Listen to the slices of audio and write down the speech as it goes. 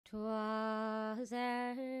'Twas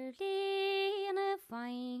early in a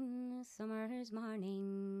fine summer's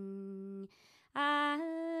morning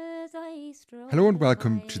as I strode. Hello and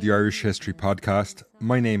welcome to the Irish History Podcast.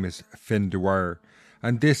 My name is Finn Dwyer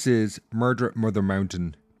and this is Murder at Mother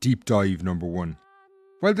Mountain Deep Dive number 1.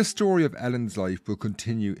 While the story of Ellen's life will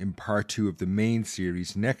continue in part 2 of the main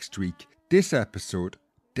series next week, this episode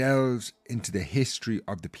delves into the history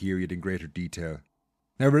of the period in greater detail.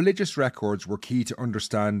 Now, religious records were key to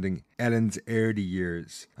understanding Ellen's early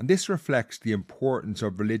years, and this reflects the importance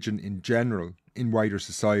of religion in general in wider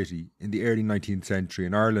society in the early 19th century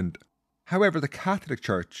in Ireland. However, the Catholic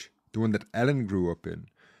Church, the one that Ellen grew up in,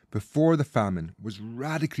 before the famine was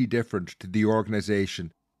radically different to the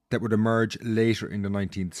organisation that would emerge later in the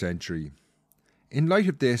 19th century. In light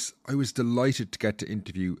of this, I was delighted to get to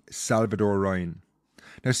interview Salvador Ryan.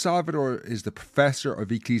 Now, Salvador is the Professor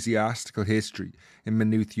of Ecclesiastical History in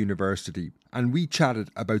Maynooth University, and we chatted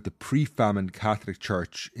about the pre-Famine Catholic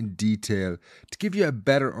Church in detail to give you a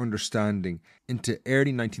better understanding into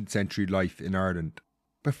early 19th century life in Ireland.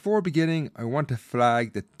 Before beginning, I want to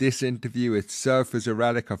flag that this interview itself is a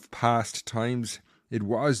relic of past times. It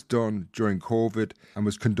was done during COVID and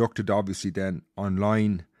was conducted obviously then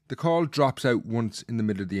online. The call drops out once in the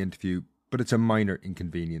middle of the interview, but it's a minor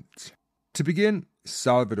inconvenience. To begin,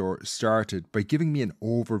 Salvador started by giving me an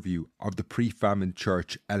overview of the pre-famine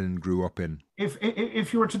church Ellen grew up in.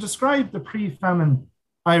 If you were to describe the pre-famine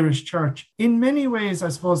Irish church, in many ways, I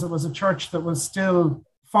suppose it was a church that was still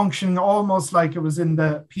functioning almost like it was in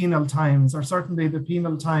the penal times, or certainly the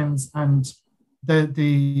penal times, and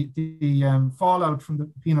the fallout from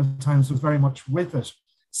the penal times was very much with it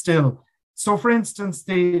still. So, for instance,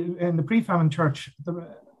 in the pre-famine church,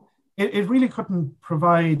 it really couldn't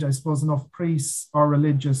provide, I suppose, enough priests or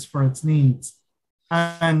religious for its needs.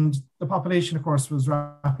 And the population, of course, was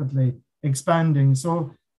rapidly expanding.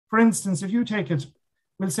 So, for instance, if you take it,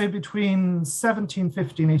 we'll say between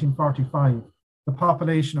 1750 and 1845, the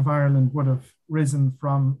population of Ireland would have risen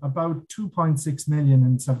from about 2.6 million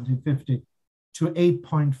in 1750 to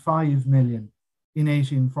 8.5 million in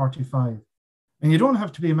 1845. And you don't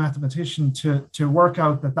have to be a mathematician to work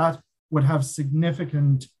out that would have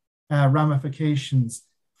significant ramifications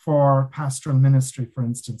for pastoral ministry, for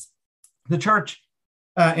instance. The church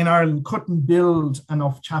in Ireland couldn't build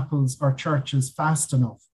enough chapels or churches fast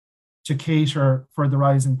enough to cater for the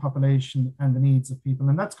rising population and the needs of people.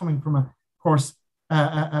 And that's coming from, of course,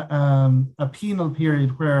 a penal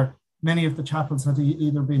period where many of the chapels had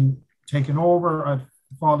either been taken over or had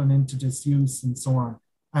fallen into disuse and so on,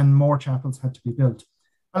 and more chapels had to be built.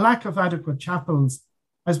 A lack of adequate chapels,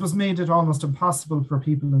 I suppose, made it almost impossible for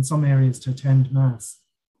people in some areas to attend Mass.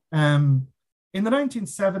 In the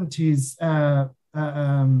 1970s,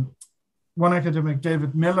 one academic,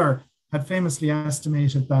 David Miller, had famously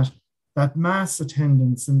estimated that Mass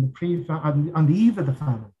attendance in on the eve of the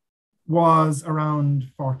famine was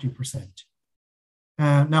around 40%.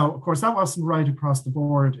 Now, of course, that wasn't right across the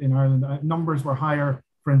board in Ireland. Numbers were higher,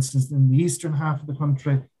 for instance, in the eastern half of the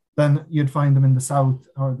country than you'd find them in the south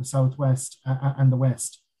or the southwest and the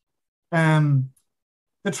west.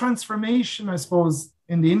 The transformation, I suppose,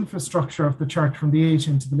 in the infrastructure of the church from the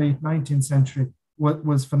 18th to the late 19th century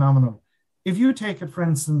was phenomenal. If you take it, for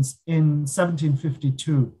instance, in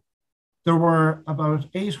 1752, there were about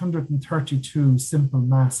 832 simple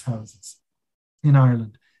Mass houses in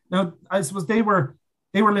Ireland. Now, I suppose they were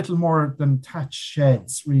little more than thatched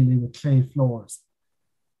sheds, really, with clay floors.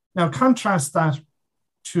 Now, contrast that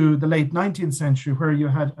to the late 19th century, where you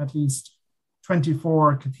had at least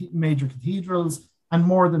 24 major cathedrals and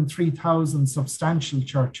more than 3,000 substantial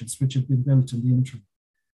churches, which had been built in the interim.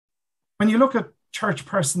 When you look at church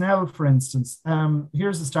personnel, for instance,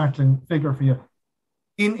 here's a startling figure for you.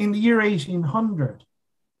 In the year 1800,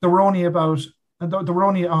 there were only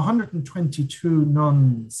 122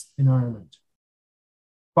 nuns in Ireland.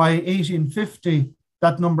 By 1850,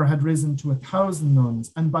 that number had risen to 1,000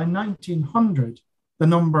 nuns, and by 1900, the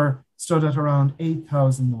number stood at around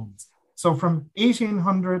 8,000 nuns. So from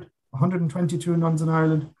 1800, 122 nuns in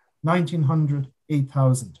Ireland, 1900,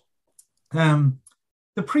 8,000.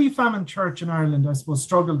 The pre-famine church in Ireland, I suppose,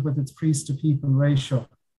 struggled with its priest-to-people ratio.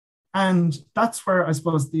 And that's where, I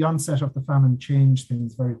suppose, the onset of the famine changed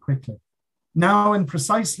things very quickly. Now, in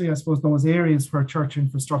precisely, I suppose, those areas where church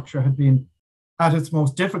infrastructure had been at its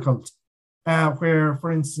most difficult, where,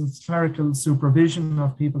 for instance, clerical supervision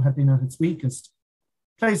of people had been at its weakest,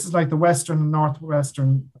 places like the western and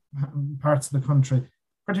northwestern parts of the country,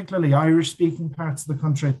 particularly Irish-speaking parts of the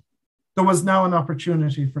country, there was now an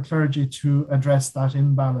opportunity for clergy to address that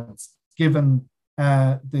imbalance, given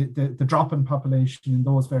the drop in population in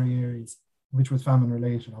those very areas. which was famine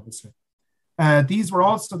related, obviously. These were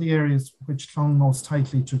also the areas which clung most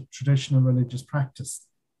tightly to traditional religious practice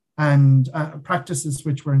and practices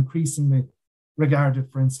which were increasingly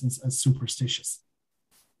regarded, for instance, as superstitious.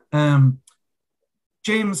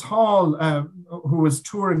 James Hall, who was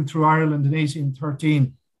touring through Ireland in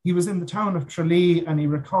 1813, he was in the town of Tralee, and he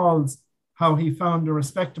recalls how he found a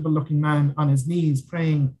respectable-looking man on his knees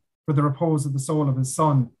praying for the repose of the soul of his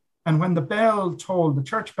son. And when the bell tolled, the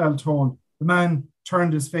church bell tolled, the man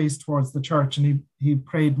turned his face towards the church and he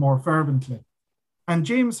prayed more fervently. And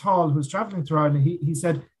James Hall, who was traveling through Ireland, he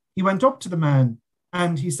said he went up to the man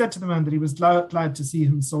and he said to the man that he was glad to see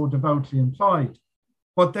him so devoutly employed.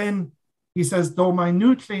 But then he says, though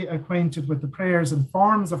minutely acquainted with the prayers and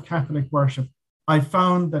forms of Catholic worship, I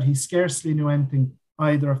found that he scarcely knew anything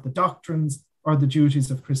either of the doctrines or the duties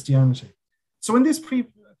of Christianity. So in this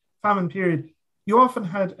pre-famine period, you often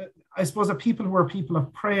had, I suppose, a people who were people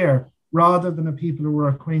of prayer rather than a people who were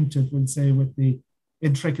acquainted, we'll say, with the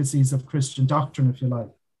intricacies of Christian doctrine, if you like.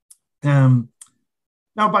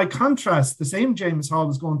 Now, by contrast, the same James Hall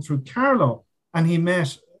was going through Carlow, and he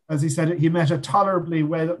met, as he said, he met a tolerably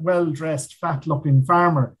well-dressed, fat-looking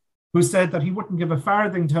farmer who said that he wouldn't give a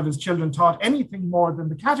farthing to have his children taught anything more than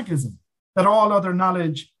the catechism, that all other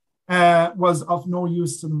knowledge was of no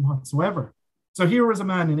use to them whatsoever. So here was a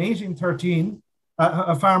man in 1813,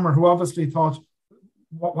 a farmer who obviously thought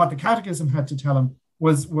what the catechism had to tell him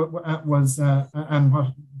was and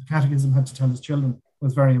what the catechism had to tell his children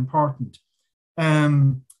was very important.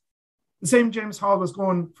 The same James Hall was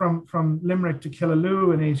going from Limerick to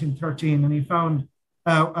Killaloe in 1813, and he found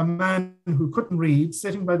a man who couldn't read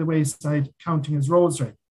sitting by the wayside counting his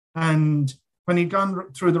rosary. And when he'd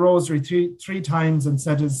gone through the rosary three times and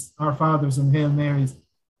said his Our Fathers and Hail Marys,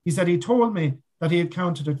 he said he told me that he had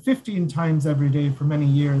counted it 15 times every day for many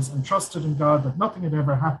years and trusted in God that nothing had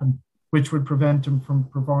ever happened which would prevent him from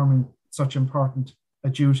performing such important a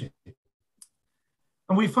duty.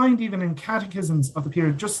 And we find even in catechisms of the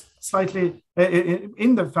period, just slightly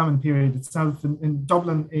in the famine period itself, in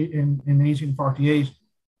Dublin in 1848,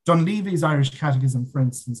 Dunleavy's Irish Catechism, for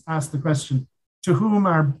instance, asked the question, to whom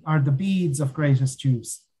are the beads of greatest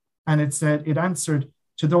use? And it said, it answered,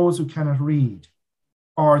 to those who cannot read,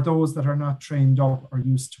 or those that are not trained up or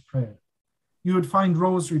used to prayer. You would find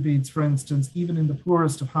rosary beads, for instance, even in the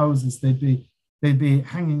poorest of houses, they'd be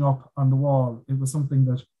hanging up on the wall. It was something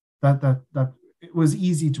that it was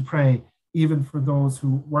easy to pray, even for those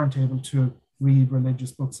who weren't able to read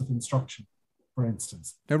religious books of instruction, for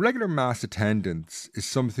instance. Now, regular mass attendance is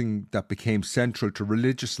something that became central to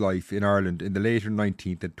religious life in Ireland in the later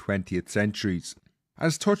 19th and 20th centuries.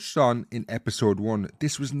 As touched on in episode 1,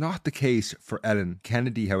 this was not the case for Ellen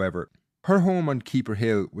Kennedy, however. Her home on Keeper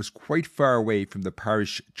Hill was quite far away from the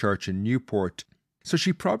parish church in Newport, so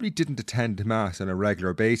she probably didn't attend Mass on a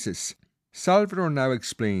regular basis. Salvador now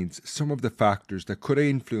explains some of the factors that could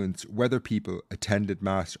influence whether people attended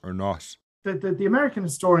Mass or not. The American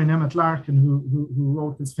historian Emmett Larkin, who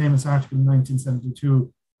wrote this famous article in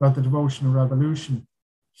 1972 about the devotional revolution,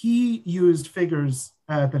 he used figures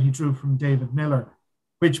that he drew from David Miller,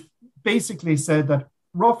 which basically said that,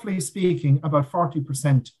 roughly speaking, about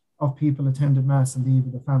 40% of people attended Mass on the eve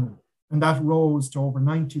of the famine. And that rose to over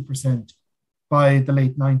 90% by the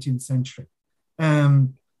late 19th century.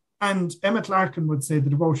 And Emmett Larkin would say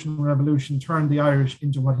the devotional revolution turned the Irish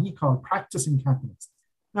into what he called practicing Catholics.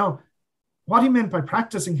 Now, what he meant by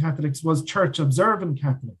practicing Catholics was church-observant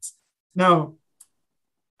Catholics. Now,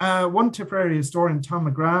 one Tipperary historian, Tom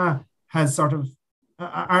McGrath, has sort of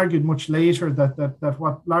argued much later that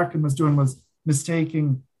what Larkin was doing was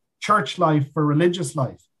mistaking church life for religious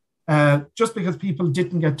life. Just because people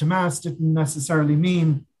didn't get to Mass didn't necessarily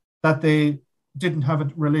mean that they didn't have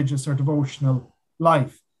a religious or devotional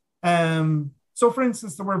life. So, for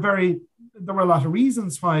instance, there were a lot of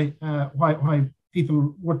reasons why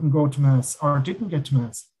people wouldn't go to Mass or didn't get to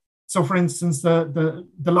Mass. So, for instance, the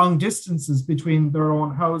long distances between their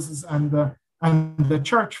own houses and the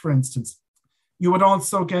church, for instance. You would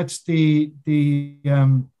also get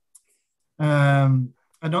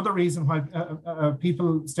another reason why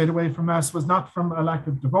people stayed away from Mass was not from a lack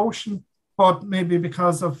of devotion, but maybe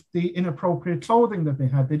because of the inappropriate clothing that they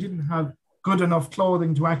had. They didn't have good enough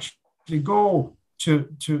clothing to actually go to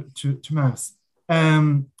Mass.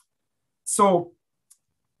 So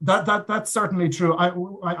that's certainly true.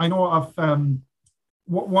 I know of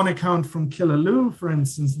one account from Killaloe, for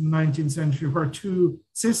instance, in the 19th century, where two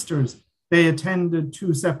sisters, they attended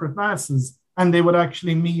two separate Masses, and they would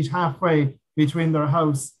actually meet halfway between their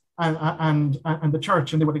house and the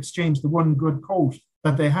church, and they would exchange the one good coat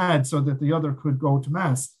that they had so that the other could go to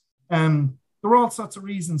Mass. there were all sorts of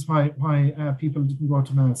reasons why people didn't go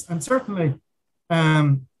to Mass. And certainly,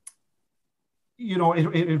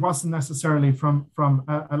 it wasn't necessarily from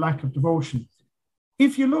a lack of devotion.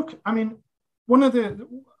 If you look, I mean, one of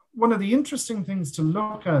the interesting things to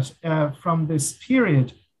look at from this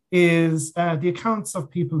period is the accounts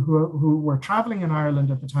of people who were traveling in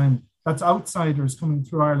Ireland at the time, that's outsiders coming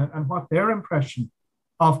through Ireland, and what their impression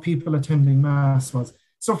of people attending Mass was.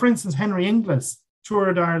 So, for instance, Henry Inglis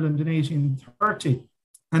toured Ireland in 1830,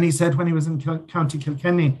 and he said when he was in County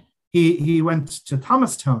Kilkenny, he went to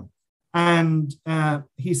Thomastown, and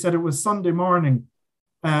he said it was Sunday morning,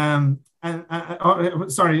 a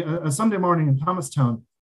Sunday morning in Thomastown,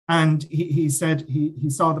 and he said he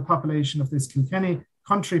saw the population of this Kilkenny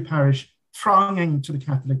country parish thronging to the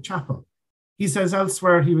Catholic chapel. He says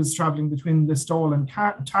elsewhere he was traveling between Listowel and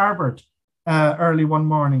Tarbert early one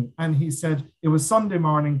morning, and he said it was Sunday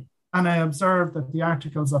morning, and I observed that the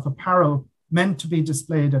articles of apparel meant to be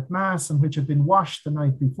displayed at Mass and which had been washed the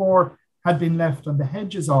night before had been left on the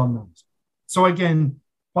hedges all night. So again,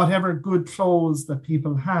 whatever good clothes that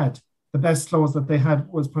people had, the best clothes that they had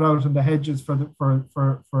was put out on the hedges for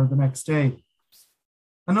the next day.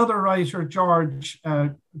 Another writer, George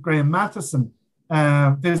Graham Matheson,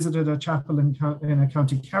 visited a chapel in a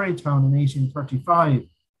County Kerry town in 1835.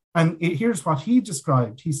 And here's what he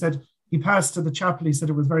described. He said he passed to the chapel. He said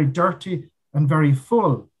it was very dirty and very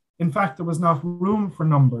full. In fact, there was not room for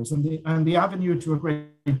numbers, and the avenue to a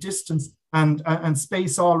great distance and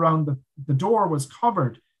space all around the door was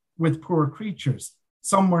covered with poor creatures.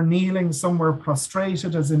 Some were kneeling, some were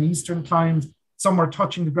prostrated as in Eastern climes, some were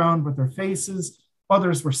touching the ground with their faces,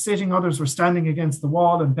 others were sitting, others were standing against the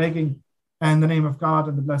wall and begging in the name of God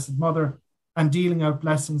and the Blessed Mother and dealing out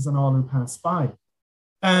blessings on all who passed by.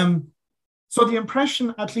 So the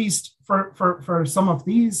impression, at least for some of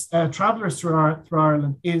these travelers through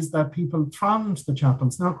Ireland, is that people thronged the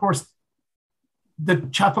chapels. Now, of course, the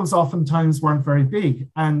chapels oftentimes weren't very big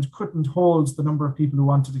and couldn't hold the number of people who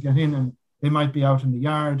wanted to get in, and they might be out in the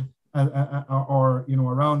yard or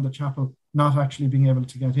around the chapel, not actually being able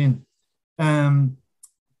to get in.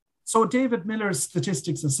 So David Miller's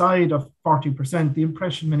statistics aside of 40%, the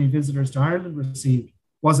impression many visitors to Ireland received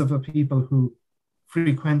was of a people who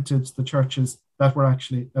frequented the churches that were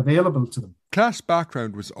actually available to them. Class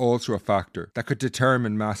background was also a factor that could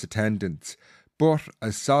determine Mass attendance. But,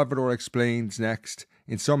 as Salvador explains next,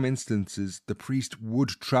 in some instances, the priest would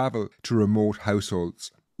travel to remote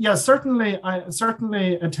households. Yeah, certainly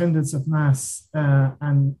attendance of Mass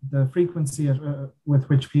and the frequency with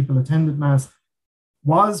which people attended Mass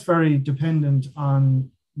was very dependent on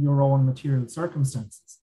your own material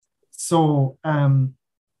circumstances. So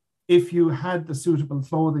if you had the suitable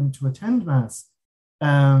clothing to attend Mass,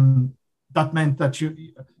 that meant that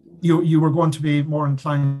you were going to be more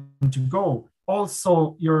inclined to go.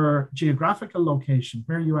 Also, your geographical location,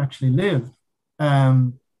 where you actually lived,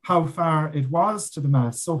 how far it was to the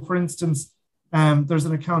Mass. So, for instance, there's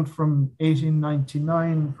an account from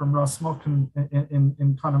 1899 from Rossmuck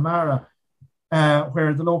in Connemara,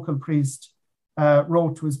 where the local priest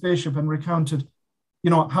wrote to his bishop and recounted,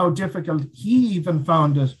 how difficult he even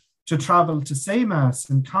found it to travel to say Mass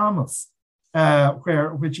in Camus,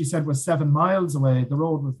 which he said was 7 miles away. The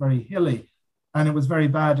road was very hilly and it was very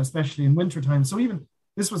bad, especially in wintertime. So even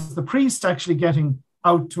this was the priest actually getting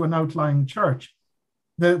out to an outlying church.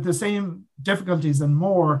 The same difficulties and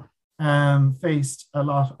more faced a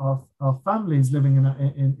lot of families living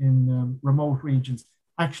in remote regions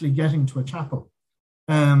actually getting to a chapel.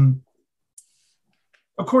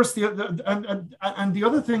 Of course, the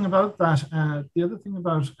other thing about that,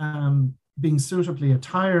 being suitably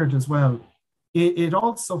attired as well, it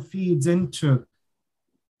also feeds into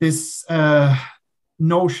this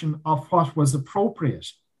notion of what was appropriate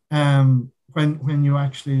when you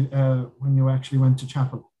actually went to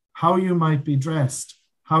chapel, how you might be dressed,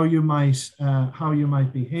 how you might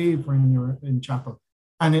behave when you're in chapel,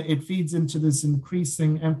 and it feeds into this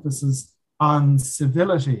increasing emphasis on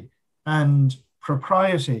civility and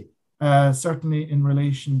propriety, certainly in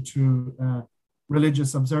relation to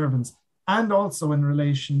religious observance, and also in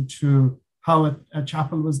relation to how a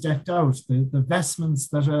chapel was decked out, the vestments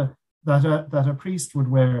that a priest would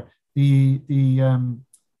wear, the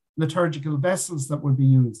liturgical vessels that would be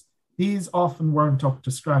used. These often weren't up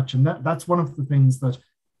to scratch, and that's one of the things that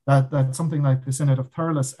something like the Synod of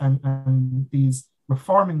Thurles and these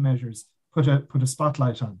reforming measures put a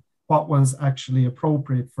spotlight on. What was actually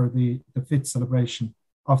appropriate for the fit celebration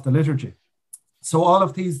of the liturgy. So all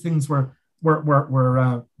of these things were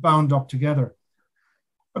bound up together.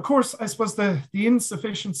 Of course, I suppose the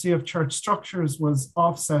insufficiency of church structures was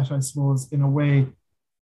offset, I suppose, in a way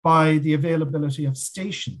by the availability of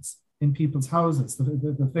stations in people's houses,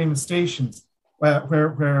 the famous stations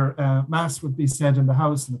where mass would be said in the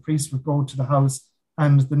house, and the priest would go to the house,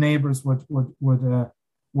 and the neighbors would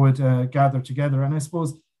gather together. And I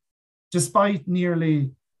suppose, despite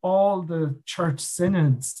nearly all the church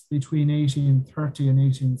synods between 1830 and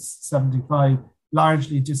 1875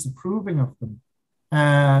 largely disapproving of them,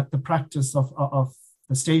 the practice of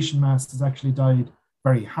the station mass has actually died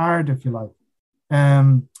very hard, if you like.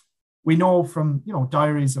 We know from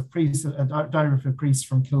diaries of priests, a diary of a priest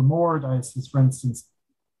from Kilmore diocese, for instance,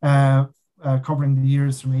 covering the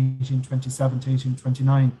years from 1827 to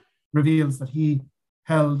 1829, reveals that he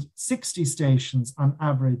held 60 stations on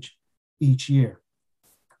average each year.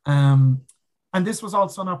 And this was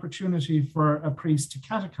also an opportunity for a priest to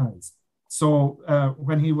catechize. So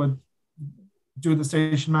when he would do the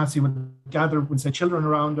station mass, he would gather, would say, children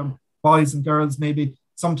around him, boys and girls, maybe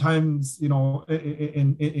sometimes, in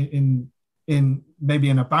maybe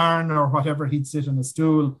in a barn or whatever, he'd sit in a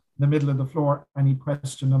stool in the middle of the floor and he'd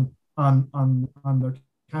question them on their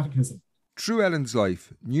catechism. Through Ellen's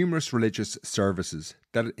life, numerous religious services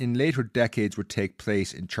that in later decades would take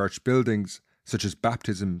place in church buildings, such as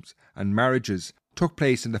baptisms and marriages, took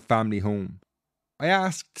place in the family home. I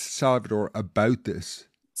asked Salvador about this.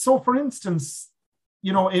 So, for instance,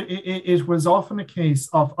 it was often a case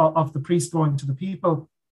of the priest going to the people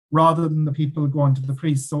rather than the people going to the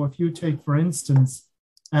priest. So if you take, for instance,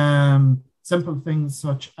 simple things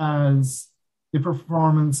such as the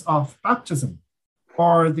performance of baptism,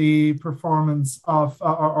 or the performance of,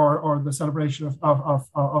 or the celebration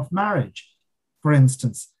of marriage, for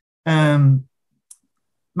instance.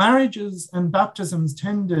 Marriages and baptisms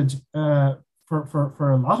tended,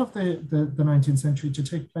 for a lot of the 19th century, to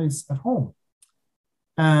take place at home.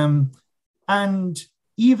 And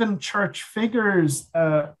even church figures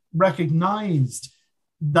recognized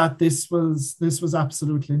that this was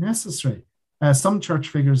absolutely necessary. Some church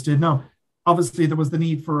figures did. Now, obviously, there was the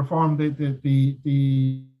need for reform.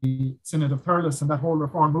 The Synod of Thurles and that whole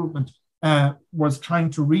reform movement was trying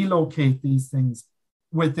to relocate these things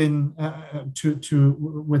within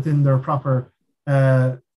within their proper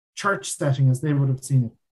church setting as they would have seen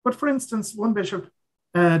it. But for instance, one bishop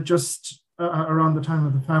just around the time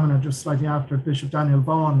of the famine, or just slightly after, Bishop Daniel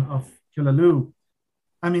Vaughan of Killaloe,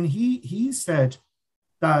 I mean, he said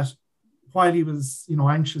that while he was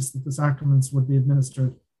anxious that the sacraments would be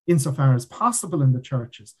administered insofar as possible in the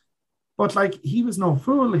churches, but he was no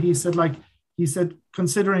fool. He said,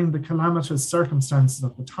 considering the calamitous circumstances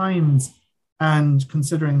of the times and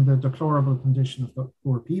considering the deplorable condition of the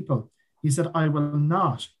poor people, he said, I will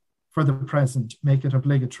not, for the present, make it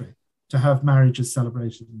obligatory to have marriages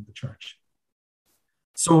celebrated in the church.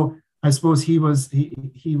 So I suppose he was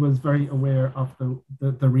very aware of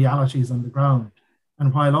the realities on the ground.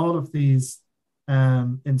 And while all of these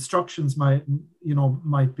instructions might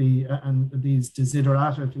be, and these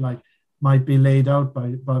desiderata, if you like, might be laid out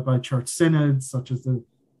by church synods, such as the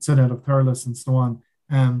Synod of Thurles and so on,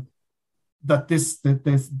 that this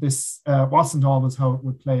wasn't always how it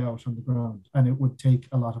would play out on the ground, and it would take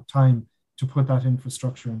a lot of time to put that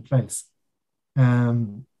infrastructure in place.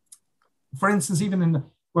 For instance, even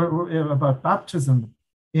about baptism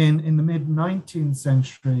in the mid 19th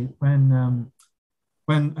century, when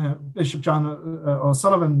Bishop John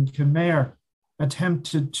O'Sullivan Kinmare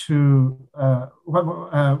attempted to,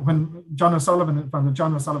 when John O'Sullivan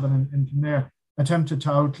in Kinmare attempted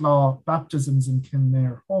to outlaw baptisms in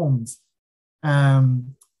Kinmare homes,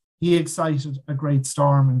 he excited a great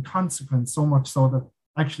storm in consequence, so much so that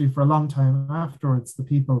actually for a long time afterwards, the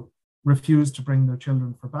people refused to bring their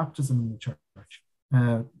children for baptism in the church,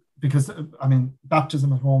 because,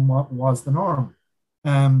 baptism at home was the norm.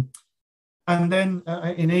 And then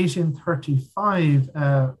in 1835,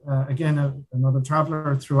 again, another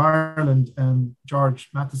traveller through Ireland, George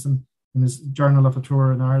Matheson, in his Journal of a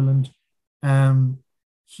Tour in Ireland,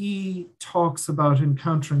 he talks about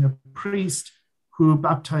encountering a priest who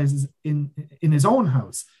baptizes in his own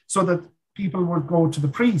house, so that people would go to the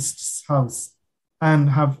priest's house and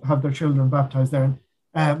have their children baptized there.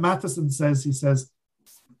 And Matheson says, he says,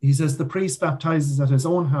 the priest baptizes at his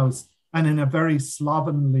own house and in a very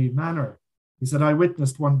slovenly manner. He said, I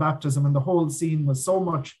witnessed one baptism, and the whole scene was so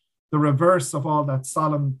much the reverse of all that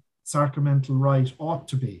solemn sacramental rite ought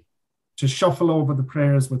to be. To shuffle over the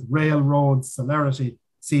prayers with railroad celerity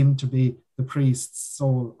seemed to be the priest's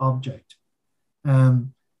sole object.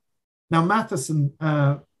 Now, Matheson,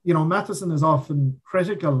 Matheson is often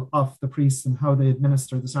critical of the priests and how they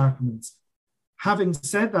administer the sacraments. Having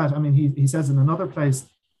said that, he says in another place,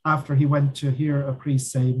 after he went to hear a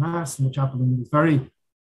priest say mass in the chapel, and he was very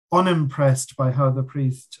unimpressed by how the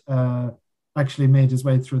priest actually made his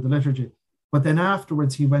way through the liturgy. But then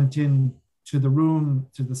afterwards, he went in to the room,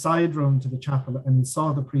 to the side room, to the chapel, and he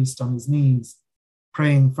saw the priest on his knees,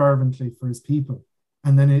 praying fervently for his people.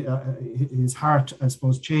 And then his heart, I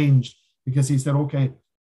suppose, changed, because he said, okay,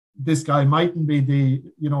 this guy mightn't be the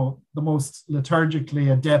most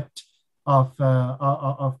liturgically adept of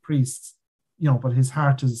priests, but his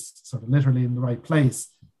heart is sort of literally in the right place.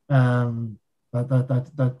 That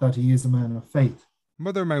he is a man of faith.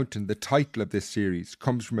 Mother Mountain, the title of this series,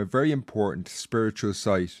 comes from a very important spiritual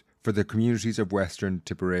site for the communities of Western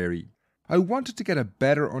Tipperary. I wanted to get a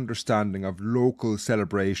better understanding of local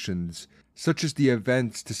celebrations, such as the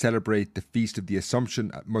events to celebrate the Feast of the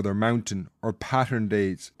Assumption at Mother Mountain or Pattern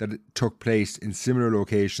Days that took place in similar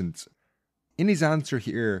locations. In his answer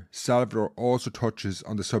here, Salvador also touches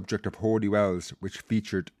on the subject of holy wells, which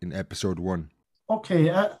featured in episode 1. Okay,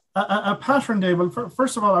 a Pattern Day. Well,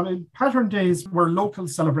 first of all, Pattern Days were local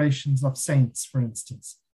celebrations of saints, for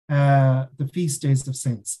instance, the feast days of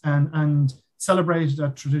saints, and celebrated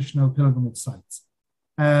at traditional pilgrimage sites.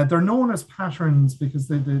 They're known as patterns because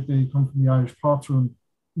they come from the Irish patron,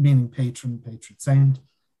 meaning patron saint.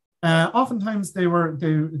 Oftentimes they were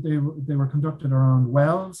conducted around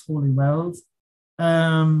wells, holy wells.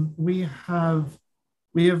 We have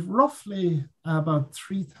roughly about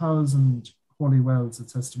 3,000 holy wells,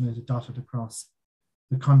 it's estimated, dotted across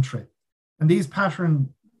the country. And these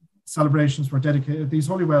pattern celebrations were dedicated, these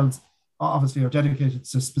holy wells obviously are dedicated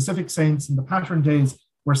to specific saints, and the Pattern Days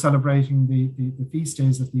were celebrating the feast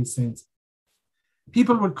days of these saints.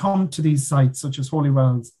 People would come to these sites, such as holy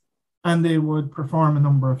wells, and they would perform a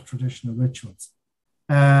number of traditional rituals.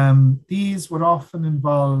 These would often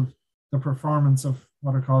involve the performance of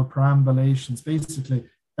what are called perambulations. Basically,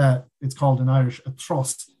 it's called in Irish a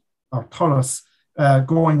thrust or thurus,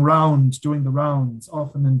 going round, doing the rounds,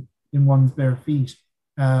 often in one's bare feet,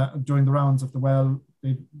 doing the rounds of the well.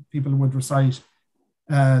 People would recite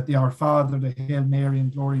the Our Father, the Hail Mary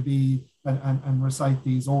and Glory Be, and recite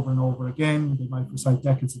these over and over again. They might recite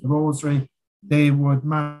decades of the Rosary. They would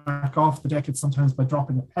mark off the decades sometimes by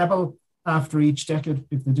dropping a pebble after each decade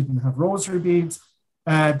if they didn't have rosary beads.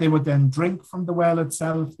 They would then drink from the well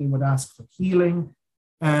itself. They would ask for healing.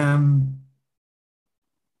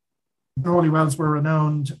 Holy wells were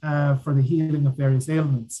renowned for the healing of various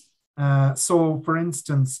ailments. So, for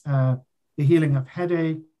instance, the healing of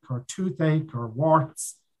headache or toothache or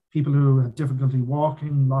warts, people who had difficulty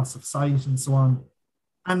walking, loss of sight, and so on.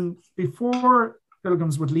 And before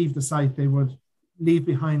pilgrims would leave the site, they would leave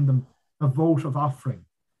behind them a votive offering.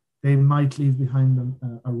 They might leave behind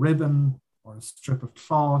them a ribbon or a strip of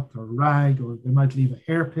cloth or rag, or they might leave a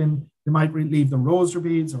hairpin. They might leave the rosary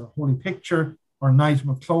beads or a holy picture or an item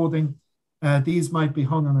of clothing. These might be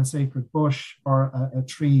hung on a sacred bush or a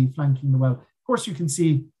tree flanking the well. Of course, you can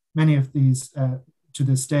see many of these to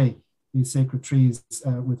this day, these sacred trees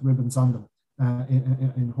with ribbons on them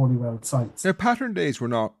in holy well sites. Now, Pattern Days were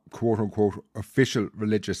not quote-unquote official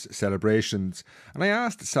religious celebrations, and I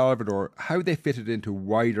asked Salvador how they fitted into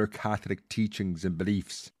wider Catholic teachings and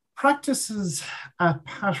beliefs. Practices at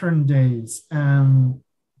Pattern Days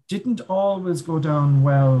didn't always go down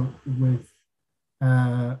well with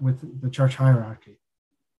the church hierarchy,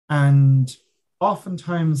 and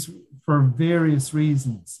oftentimes for various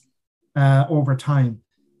reasons over time.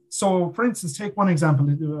 So, for instance, take one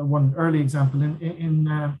early example. In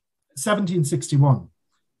 1761,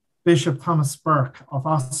 Bishop Thomas Burke of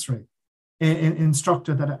Ossory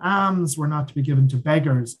instructed that alms were not to be given to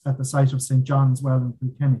beggars at the site of St. John's Well in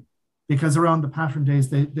Kilkenny, because around the Pattern Days,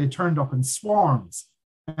 they turned up in swarms.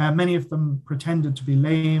 Many of them pretended to be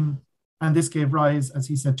lame, and this gave rise, as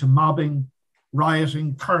he said, to mobbing,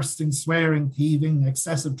 rioting, cursing, swearing, thieving,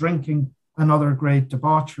 excessive drinking, and other great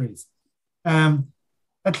debaucheries.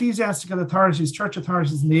 Ecclesiastical authorities, church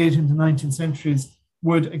authorities in the 18th and 19th centuries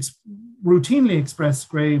would routinely express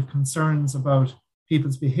grave concerns about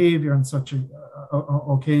people's behavior on such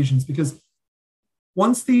occasions, because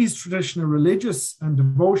once these traditional religious and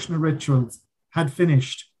devotional rituals had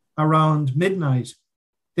finished around midnight,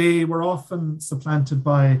 they were often supplanted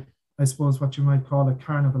by, I suppose, what you might call a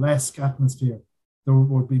carnivalesque atmosphere. There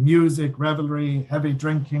would be music, revelry, heavy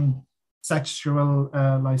drinking, sexual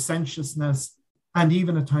licentiousness, and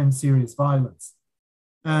even at times serious violence.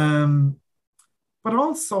 But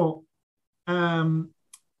also,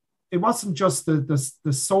 it wasn't just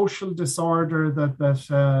the social disorder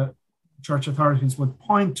that church authorities would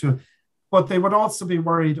point to, but they would also be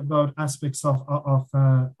worried about aspects of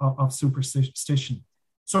superstition.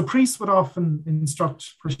 So priests would often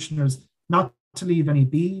instruct parishioners not to leave any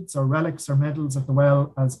beads or relics or medals at the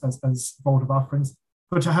well as votive offerings,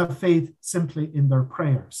 but to have faith simply in their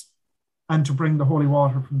prayers and to bring the holy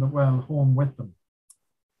water from the well home with them.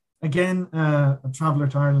 Again, a traveller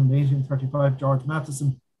to Ireland in 1835, George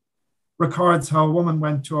Matheson, records how a woman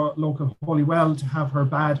went to a local holy well to have her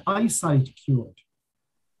bad eyesight cured,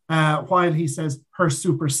 while he says her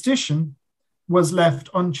superstition was left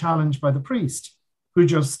unchallenged by the priest, who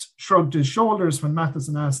just shrugged his shoulders when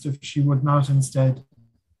Matheson asked if she would not instead,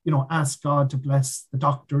 ask God to bless the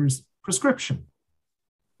doctor's prescription.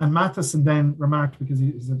 And Matheson then remarked, because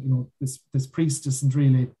he said, this priest isn't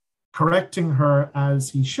really correcting her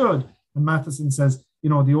as he should. And Matheson says,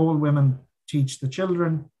 the old women teach the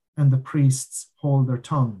children and the priests hold their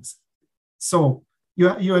tongues. So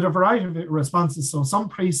you had a variety of responses. So some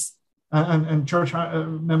priests and church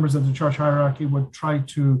members of the church hierarchy would try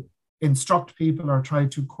to instruct people or try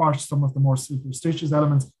to quash some of the more superstitious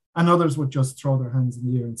elements, and others would just throw their hands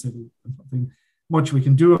in the air and say, there's nothing much we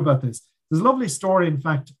can do about this. There's a lovely story, in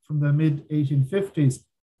fact, from the mid-1850s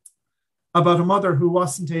about a mother who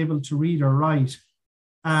wasn't able to read or write,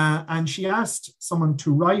 and she asked someone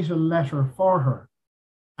to write a letter for her,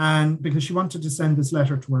 and because she wanted to send this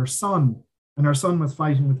letter to her son, and her son was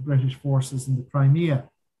fighting with the British forces in the Crimea.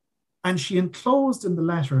 And she enclosed in the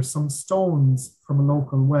letter some stones from a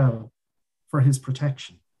local well for his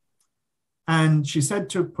protection. And she said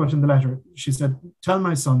to put in the letter, she said, tell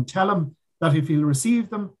my son, tell him that if he'll receive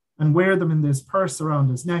them and wear them in this purse around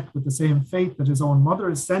his neck with the same faith that his own mother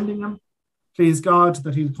is sending him, please God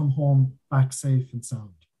that he'll come home back safe and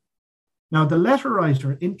sound. Now, the letter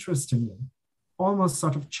writer, interestingly, almost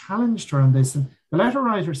sort of challenged her on this. And the letter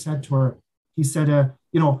writer said to her, he said,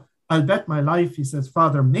 I'll bet my life, he says,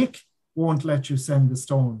 Father Mick won't let you send the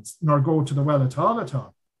stones, nor go to the well at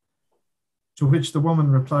all. To which the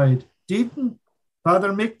woman replied, Deaton, Father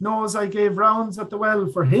Mick knows I gave rounds at the well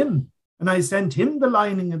for him, and I sent him the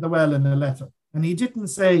lining of the well in a letter, and he didn't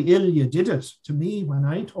say, ill you did it, to me when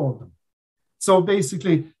I told him. So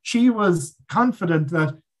basically, she was confident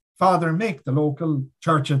that Father Mick, the local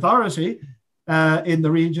church authority in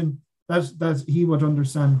the region, that he would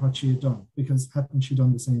understand what she had done, because hadn't she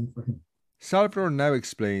done the same for him? Salvador now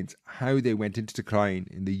explains how they went into decline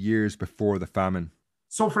in the years before the famine.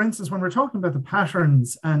 So, for instance, when we're talking about the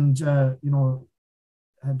patterns and,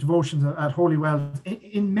 devotions at holy wells,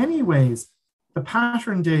 in many ways, the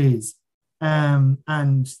pattern days and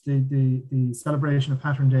the celebration of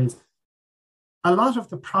pattern days, a lot of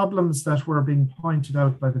the problems that were being pointed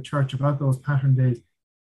out by the church about those pattern days,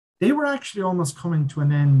 they were actually almost coming to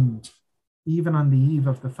an end, even on the eve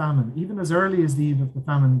of the famine. Even as early as the eve of the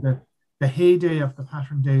famine, the heyday of the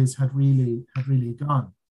pattern days had really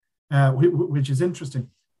gone, which is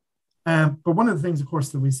interesting. But one of the things, of course,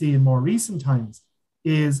 that we see in more recent times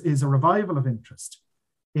is a revival of interest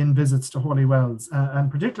in visits to holy wells,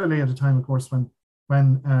 and particularly at a time, of course,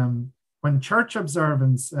 when church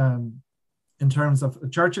observance, in terms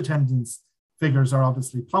of church attendance figures, are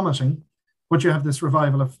obviously plummeting. But you have this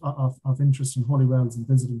revival of interest in holy wells and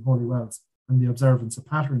visiting holy wells and the observance of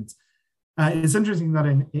patterns. It's interesting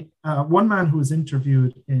that one man who was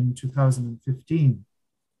interviewed in 2015,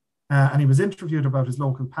 and he was interviewed about his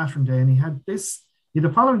local pattern day, and he had the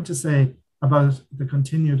following to say about the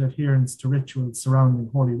continued adherence to rituals surrounding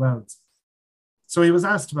holy wells. So he was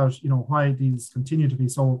asked about, why these continue to be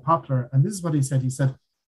so popular, and this is what he said. He said,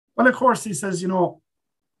 well, of course, he says, the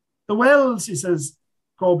wells, he says,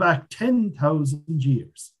 go back 10,000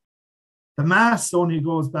 years. The Mass only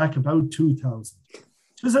goes back about 2,000.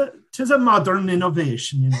 Tis a modern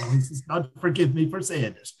innovation, He says, God forgive me for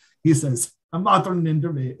saying it. He says, a modern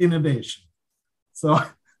innovation. So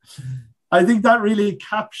I think that really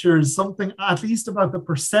captures something, at least about the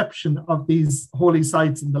perception of these holy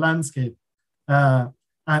sites in the landscape,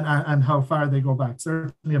 and how far they go back,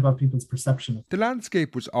 certainly about people's perception. The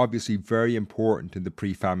landscape was obviously very important in the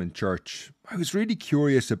pre-famine church. I was really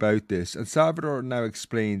curious about this, and Salvador now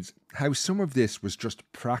explains how some of this was just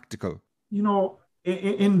practical.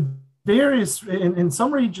 In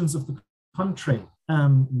some regions of the country,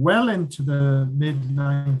 well into the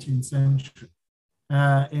mid-19th century,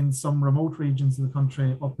 in some remote regions of the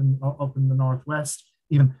country, up in the northwest,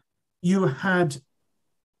 even, you had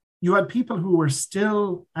people who were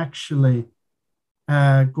still actually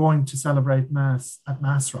going to celebrate Mass at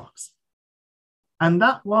Mass Rocks. And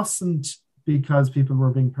that wasn't because people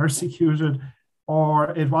were being persecuted,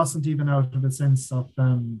 or it wasn't even out of a sense of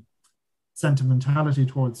sentimentality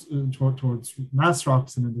towards Mass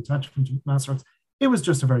Rocks and an attachment to Mass Rocks. It was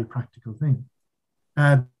just a very practical thing.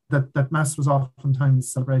 That Mass was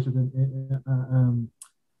oftentimes celebrated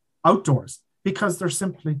outdoors, because there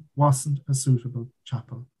simply wasn't a suitable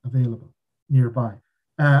chapel available nearby.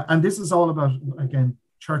 And this is all about, again,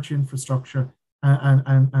 church infrastructure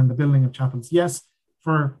and the building of chapels. Yes,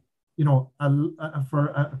 for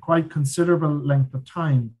a quite considerable length of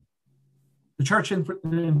time, the church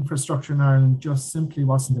infrastructure in Ireland just simply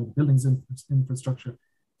wasn't there, the buildings infrastructure.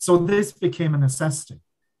 So this became a necessity,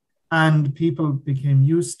 and people became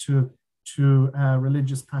used to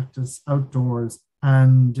religious practice outdoors,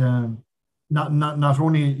 and not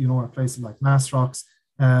only at places like Mass Rocks,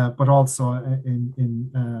 but also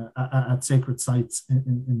at sacred sites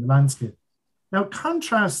in the landscape. Now,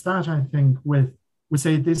 contrast that, I think, with, we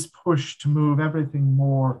say, this push to move everything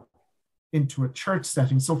more into a church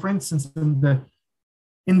setting. So, for instance, in the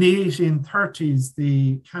 1830s,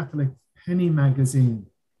 the Catholic Penny magazine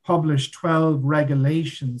published 12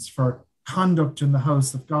 regulations for conduct in the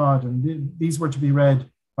house of God, and these were to be read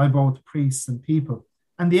by both priests and people.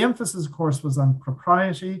 And the emphasis, of course, was on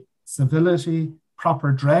propriety, civility,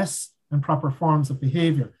 proper dress, and proper forms of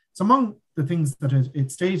behavior. So among the things that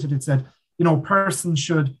it stated, it said, persons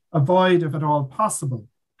should avoid, if at all possible,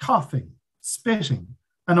 coughing, spitting,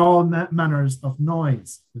 and all manners of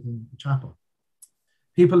noise within the chapel.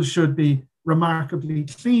 People should be remarkably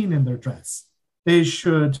clean in their dress. They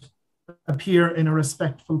should appear in a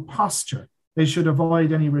respectful posture. They should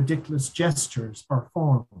avoid any ridiculous gestures or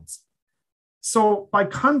forms. So by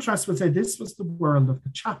contrast, we'll say this was the world of the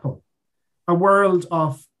chapel, a world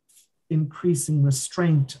of increasing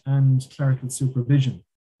restraint and clerical supervision.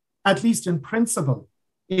 At least in principle,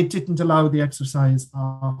 it didn't allow the exercise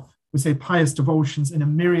of, we say, pious devotions in a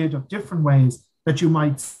myriad of different ways that you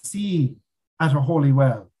might see at a holy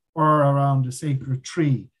well or around a sacred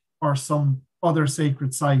tree or some other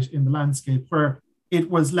sacred site in the landscape, where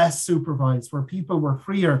it was less supervised, where people were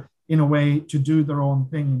freer in a way to do their own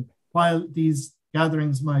thing. While these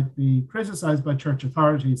gatherings might be criticized by church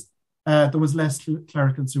authorities, there was less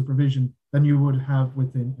clerical supervision than you would have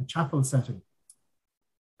within a chapel setting.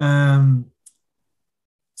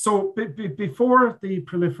 So before the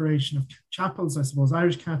proliferation of chapels, I suppose,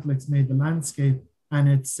 Irish Catholics made the landscape and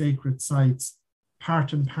its sacred sites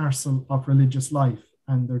part and parcel of religious life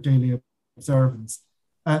and their daily observance.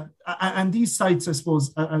 And these sites, I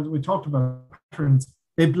suppose, as we talked about patterns,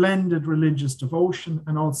 they blended religious devotion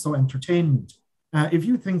and also entertainment. If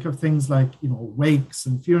you think of things like, wakes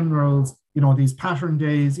and funerals, these pattern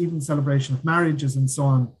days, even celebration of marriages and so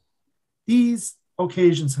on, these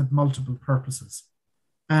occasions had multiple purposes.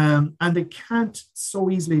 And they can't so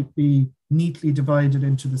easily be neatly divided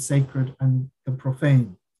into the sacred and the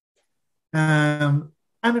profane. And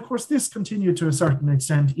of course, this continued to a certain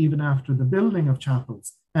extent even after the building of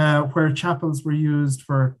chapels, where chapels were used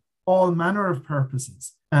for all manner of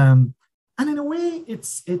purposes. And in a way,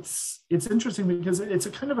 it's interesting because it's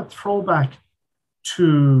a kind of a throwback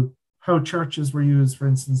to how churches were used, for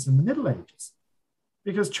instance, in the Middle Ages,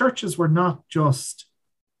 because churches were not just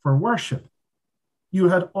for worship. You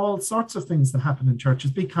had all sorts of things that happened in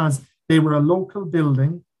churches because they were a local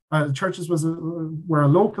building. Churches were a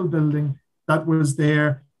local building that was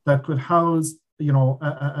there, that could house,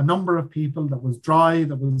 a number of people, that was dry,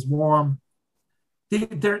 that was warm.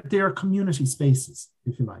 They're community spaces,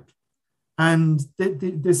 if you like. And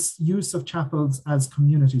this use of chapels as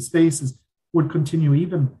community spaces would continue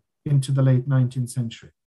even into the late 19th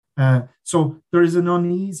century. So there is an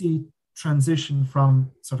uneasy transition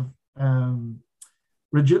from sort of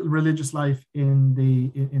religious life in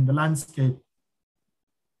the landscape,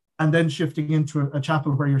 and then shifting into a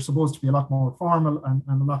chapel where you're supposed to be a lot more formal and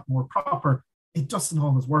a lot more proper. It doesn't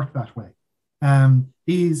always work that way.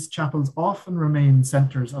 These chapels often remain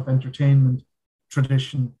centers of entertainment,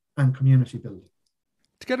 tradition, and community building.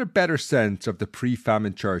 To get a better sense of the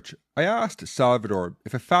pre-famine church, I asked Salvador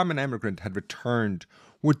if a famine emigrant had returned,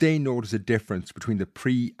 would they notice a difference between the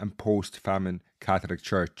pre- and post-famine Catholic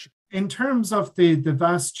Church? In terms of the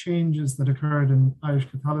vast changes that occurred in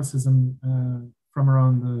Irish Catholicism from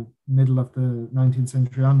around the middle of the 19th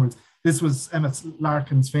century onwards, this was Emmett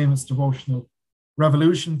Larkin's famous devotional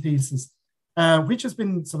revolution thesis, which has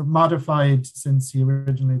been sort of modified since he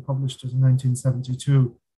originally published it in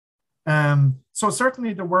 1972. So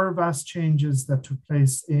certainly there were vast changes that took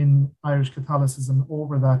place in Irish Catholicism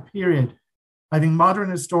over that period. I think modern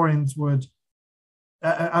historians would,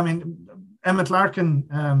 Emmett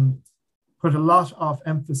Larkin put a lot of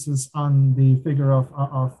emphasis on the figure of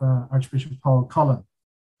Archbishop Paul Cullen,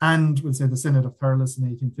 and would say the Synod of Thurles in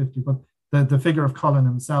 1850, but the figure of Cullen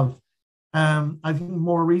himself. I think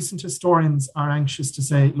more recent historians are anxious to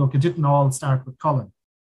say, look, it didn't all start with Cullen,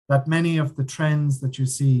 that many of the trends that you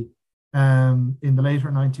see in the later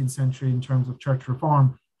 19th century in terms of church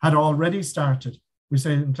reform had already started. We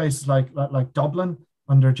say in places like Dublin,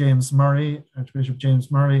 under James Murray, Archbishop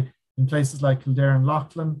James Murray, in places like Kildare and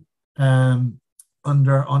Loughlin, under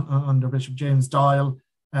Bishop James Doyle,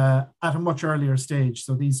 at a much earlier stage.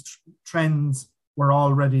 So these trends were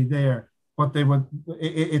already there, but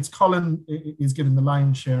it's Cullen is given the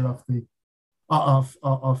lion's share of the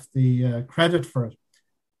credit for it.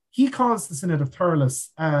 He calls the Synod of Thurles,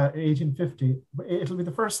 1850. It'll be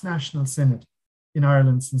the first national synod in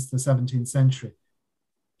Ireland since the 17th century.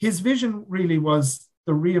 His vision really was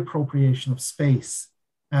the reappropriation of space,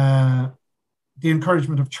 the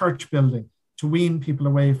encouragement of church building to wean people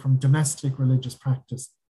away from domestic religious practice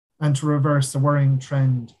and to reverse a worrying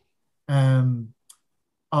trend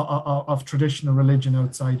of traditional religion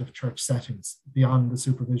outside of church settings, beyond the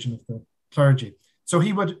supervision of the clergy. So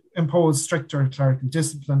he would impose stricter clerical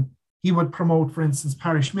discipline. He would promote, for instance,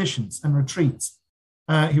 parish missions and retreats.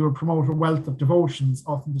 He would promote a wealth of devotions,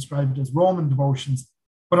 often described as Roman devotions,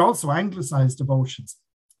 but also anglicized devotions.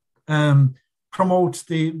 Promote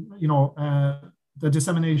the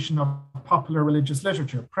dissemination of popular religious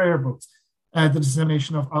literature, prayer books, the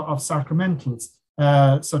dissemination of sacramentals,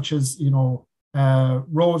 such as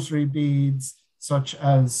rosary beads, such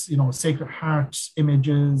as Sacred Heart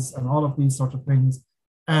images, and all of these sort of things,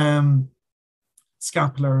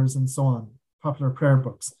 scapulars and so on, popular prayer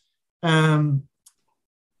books. The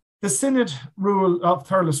Synod of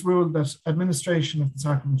Thurles ruled that administration of the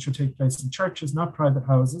sacrament should take place in churches, not private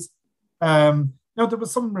houses. Now, there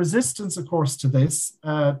was some resistance, of course, to this,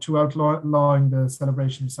 to outlawing the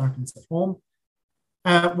celebration of sacraments at home.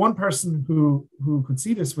 One person who could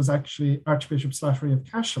see this was actually Archbishop Slattery of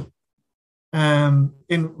Cashel,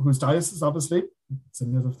 in whose diocese, obviously, the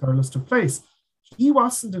Synod of Thurles took place. He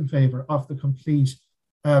wasn't in favour of the complete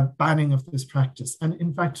banning of this practice. And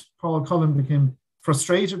in fact, Paul Cullen became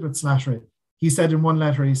frustrated with Slattery. He said in one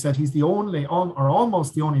letter, he said he's the only, or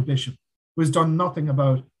almost the only bishop who has done nothing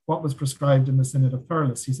about what was prescribed in the Synod of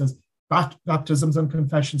Thurles. He says, baptisms and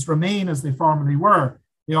confessions remain as they formerly were.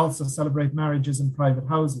 They also celebrate marriages in private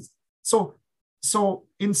houses. So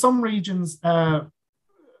in some regions,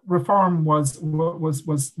 reform was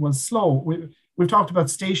slow. We've talked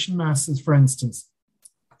about station masses, for instance.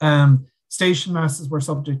 Station masses were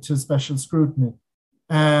subject to special scrutiny.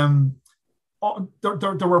 There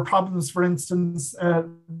were problems, for instance,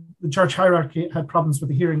 the church hierarchy had problems with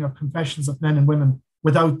the hearing of confessions of men and women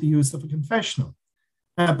without the use of a confessional.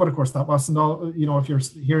 But of course, that wasn't all, if you're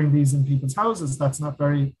hearing these in people's houses, that's not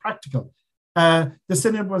very practical. The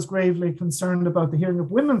Synod was gravely concerned about the hearing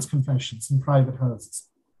of women's confessions in private houses,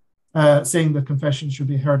 saying that confessions should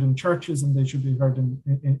be heard in churches and they should be heard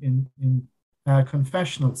in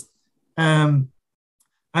confessionals. And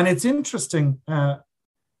it's interesting,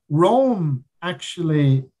 Rome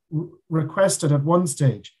actually requested at one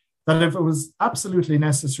stage that if it was absolutely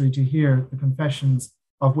necessary to hear the confessions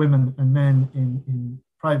of women and men in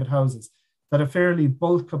private houses, that a fairly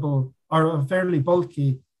bulky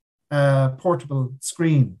portable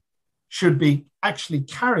screen should be actually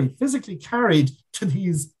physically carried to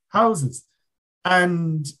these houses.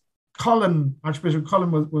 And Archbishop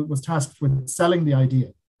Cullen was tasked with selling the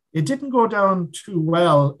idea. It didn't go down too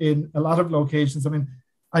well in a lot of locations. I mean,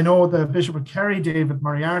 I know the Bishop of Kerry, David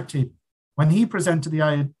Moriarty, when he presented the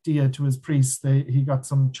idea to his priests, he got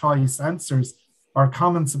some choice answers or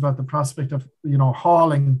comments about the prospect of,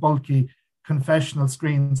 hauling bulky confessional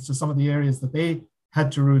screens to some of the areas that they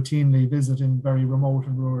had to routinely visit in very remote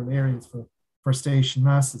and rural areas for station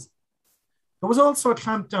masses. There was also a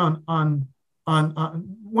clampdown on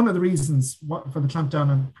one of the reasons for the clampdown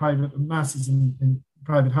on private masses in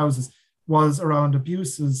private houses was around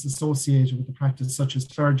abuses associated with the practice, such as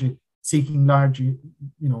clergy seeking large,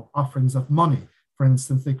 offerings of money. For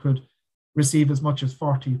instance, they could receive as much as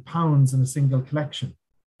 £40 in a single collection.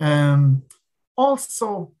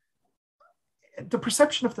 Also, the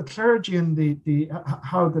perception of the clergy and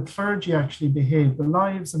how the clergy actually behave, the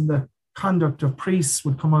lives and the conduct of priests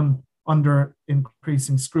would come under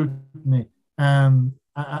increasing scrutiny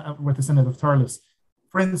with the Synod of Thurles.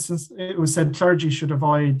 For instance, it was said clergy should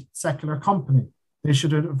avoid secular company. They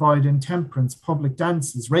should avoid intemperance, public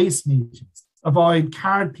dances, race meetings, avoid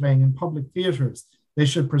card playing in public theatres. They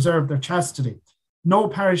should preserve their chastity. No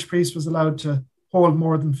parish priest was allowed to hold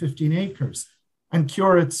more than 15 acres, and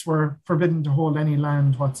curates were forbidden to hold any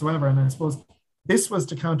land whatsoever. And I suppose this was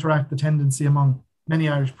to counteract the tendency among many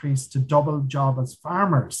Irish priests to double job as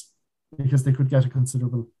farmers, because they could get a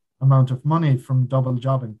considerable amount of money from double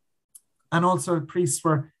jobbing. And also priests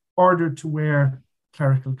were ordered to wear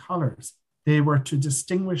clerical collars. They were to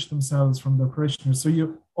distinguish themselves from their parishioners. So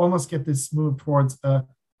you almost get this move towards a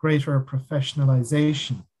greater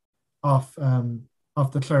professionalization of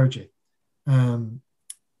the clergy.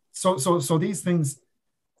 So these things,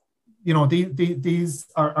 these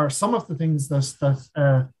are some of the things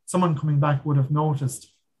that someone coming back would have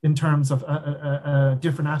noticed in terms of a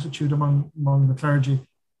different attitude among the clergy,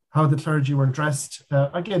 how the clergy were dressed.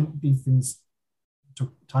 Again, these things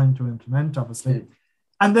took time to implement, obviously.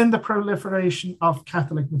 And then the proliferation of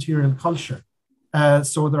Catholic material culture.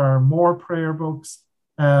 So there are more prayer books,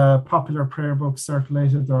 popular prayer books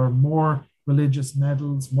circulated. There are more religious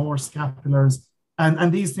medals, more scapulars.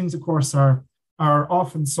 And these things, of course, are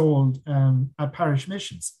often sold at parish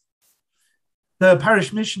missions. The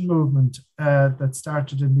parish mission movement that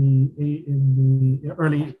started in the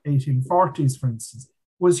early 1840s, for instance,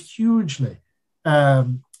 was hugely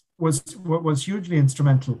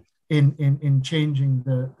instrumental in changing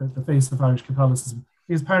the face of Irish Catholicism.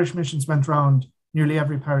 These parish missions went around nearly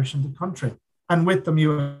every parish in the country, and with them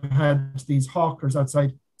you had these hawkers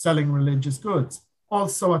outside selling religious goods.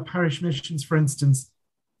 Also at parish missions, for instance,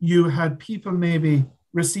 you had people maybe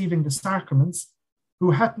receiving the sacraments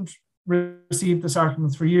who hadn't received the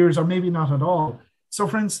sacraments for years, or maybe not at all. So,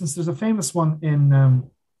 for instance, there's a famous one in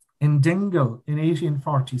Dingle in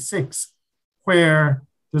 1846, where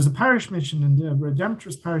there's a parish mission, in the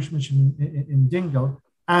Redemptorist parish mission in Dingle,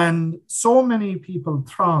 and so many people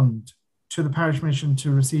thronged to the parish mission to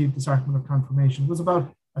receive the sacrament of confirmation. It was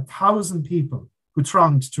about 1,000 people who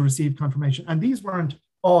thronged to receive confirmation, and these weren't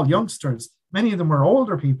all youngsters. Many of them were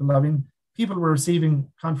older people. I mean, people were receiving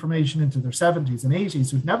confirmation into their 70s and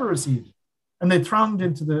 80s who'd never received it. And they thronged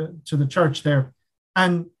into the church there.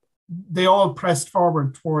 And they all pressed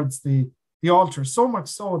forward towards the altar, so much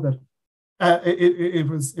so that it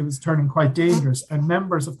was turning quite dangerous. And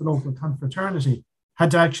members of the local confraternity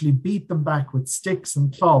had to actually beat them back with sticks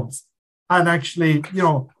and clubs. And actually,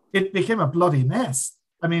 it became a bloody mess.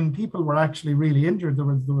 I mean, people were actually really injured. There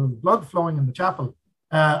was blood flowing in the chapel.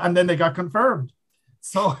 And then they got confirmed.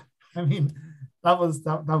 So, I mean, that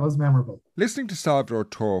was memorable. Listening to Salvador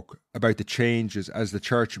talk about the changes as the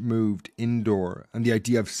church moved indoor and the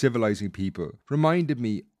idea of civilizing people reminded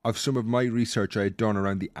me of some of my research I had done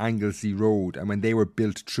around the Anglesey Road, and when they were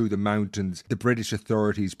built through the mountains, the British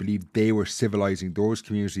authorities believed they were civilizing those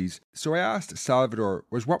communities. So I asked Salvador,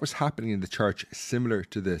 was what was happening in the church similar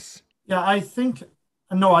to this? Yeah, I think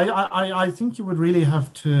you would really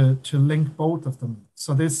have to link both of them.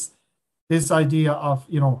 So this idea of,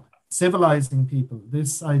 civilizing people,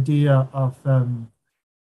 this idea of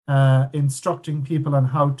instructing people on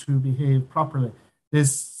how to behave properly,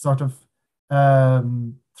 this sort of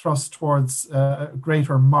thrust towards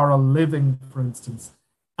greater moral living, for instance.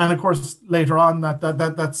 And of course, later on,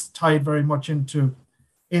 that's tied very much into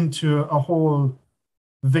a whole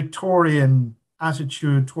Victorian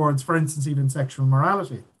attitude towards, for instance, even sexual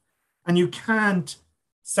morality. And you can't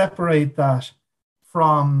separate that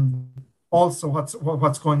from also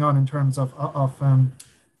what's going on in terms of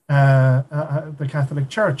the Catholic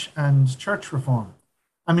Church and church reform.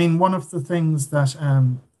 I mean, one of the things that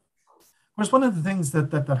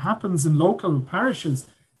happens in local parishes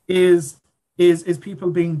is people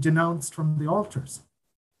being denounced from the altars,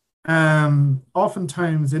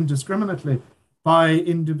 oftentimes indiscriminately by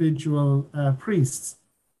individual priests.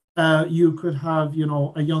 You could have,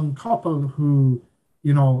 a young couple who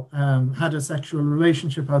had a sexual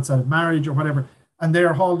relationship outside of marriage or whatever, and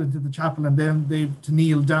they're hauled into the chapel, and then they've to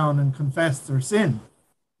kneel down and confess their sin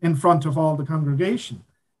in front of all the congregation.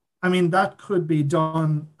 I mean, that could be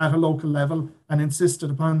done at a local level and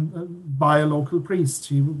insisted upon by a local priest.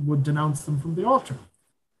 He would denounce them from the altar.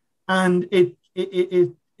 And it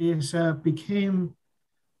became,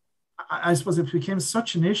 I suppose it became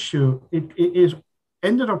such an issue, it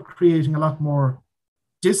ended up creating a lot more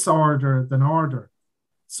disorder than order.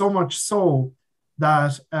 So much so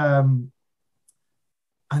that I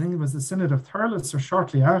think it was the Synod of Thurles or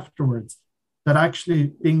shortly afterwards that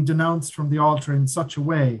actually being denounced from the altar in such a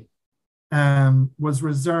way was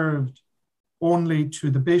reserved only to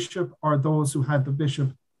the bishop or those who had the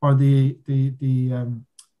bishop or the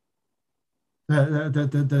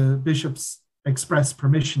bishop's express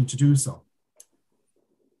permission to do so.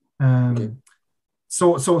 Okay.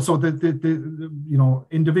 So the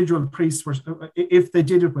individual priests were, if they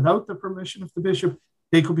did it without the permission of the bishop,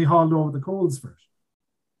 they could be hauled over the coals for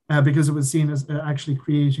it, because it was seen as actually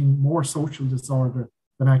creating more social disorder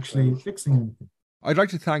than actually fixing anything. I'd like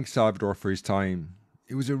to thank Salvador for his time.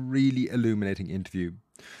 It was a really illuminating interview.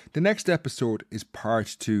 The next episode is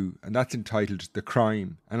part 2, and that's entitled The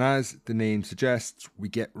Crime. And as the name suggests, we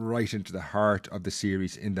get right into the heart of the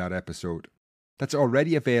series in that episode. That's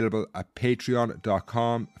already available at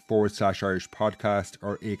patreon.com/Irish podcast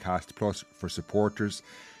or Acast Plus for supporters.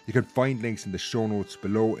 You can find links in the show notes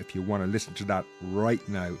below if you want to listen to that right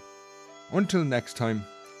now. Until next time,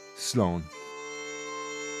 Slán.